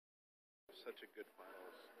such a good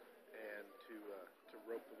finals and to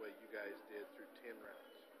rope the way you guys did through 10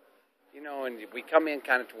 rounds? You know, and we come in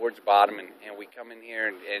kind of towards the bottom, and we come in here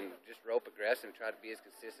and just rope aggressive and try to be as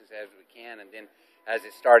consistent as we can. And then as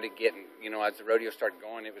it started getting, you know, as the rodeo started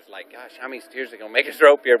going, it was like, gosh, how many steers are going to make us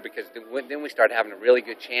rope here? Because then we started having a really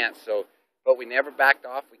good chance. So, but we never backed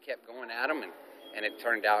off. We kept going at them, and it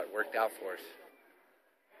worked out for us.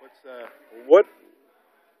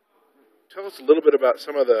 Tell us a little bit about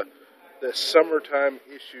some of the summertime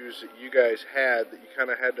issues that you guys had that you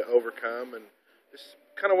kind of had to overcome, and just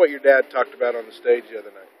kind of what your dad talked about on the stage the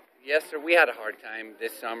other night. Yes, sir. We had a hard time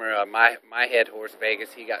this summer. My head horse,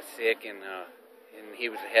 Vegas, he got sick, and he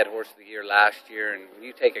was the head horse of the year last year. And when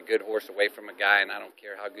you take a good horse away from a guy, and I don't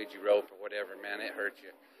care how good you rope or whatever, man, it hurts you.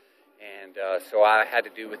 And so I had to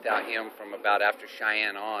do without him from about after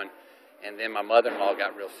Cheyenne on. And then my mother-in-law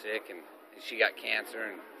got real sick, and she got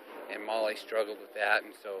cancer, and Molly struggled with that.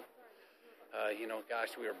 And so, you know,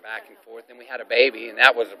 gosh, we were back and forth. And we had a baby, and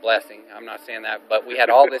that was a blessing. I'm not saying that, but we had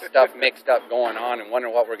all this stuff mixed up going on and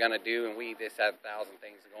wondering what we're going to do. And we just had 1,000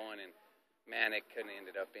 things going. And, man, it couldn't have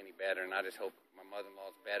ended up any better. And I just hope my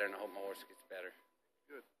mother-in-law's better, and I hope my horse gets better.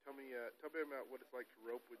 Good. Tell me about what it's like to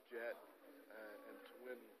rope with Jet and to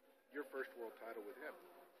win your first world title with him.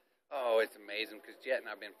 Oh, it's amazing because Jet and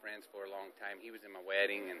I have been friends for a long time. He was in my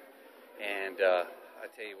wedding, and I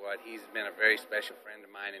tell you what, he's been a very special friend of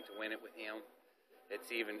mine, and to win it with him, it's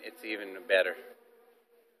even better.